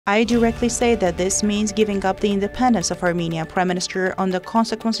I directly say that this means giving up the independence of Armenia, Prime Minister, on the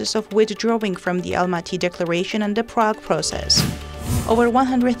consequences of withdrawing from the Almaty Declaration and the Prague process. Over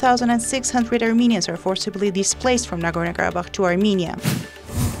 100,600 Armenians are forcibly displaced from Nagorno-Karabakh to Armenia.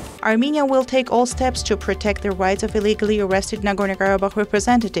 Armenia will take all steps to protect the rights of illegally arrested Nagorno-Karabakh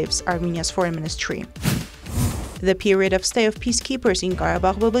representatives, Armenia's foreign ministry. The period of stay of peacekeepers in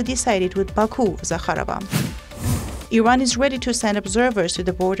Karabakh will be decided with Baku, Zakharova. Iran is ready to send observers to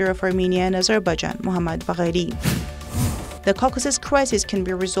the border of Armenia and Azerbaijan, Mohammad Bagheri. The Caucasus crisis can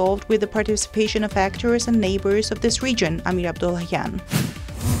be resolved with the participation of actors and neighbors of this region, Amir Abdullahian.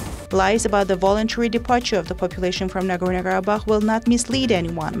 Lies about the voluntary departure of the population from Nagorno-Karabakh will not mislead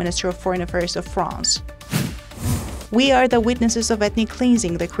anyone, Minister of Foreign Affairs of France. We are the witnesses of ethnic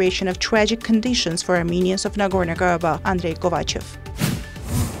cleansing, the creation of tragic conditions for Armenians of Nagorno-Karabakh, Andrei Kovachev.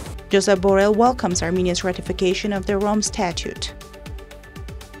 Josep Borrell welcomes Armenia's ratification of the Rome Statute.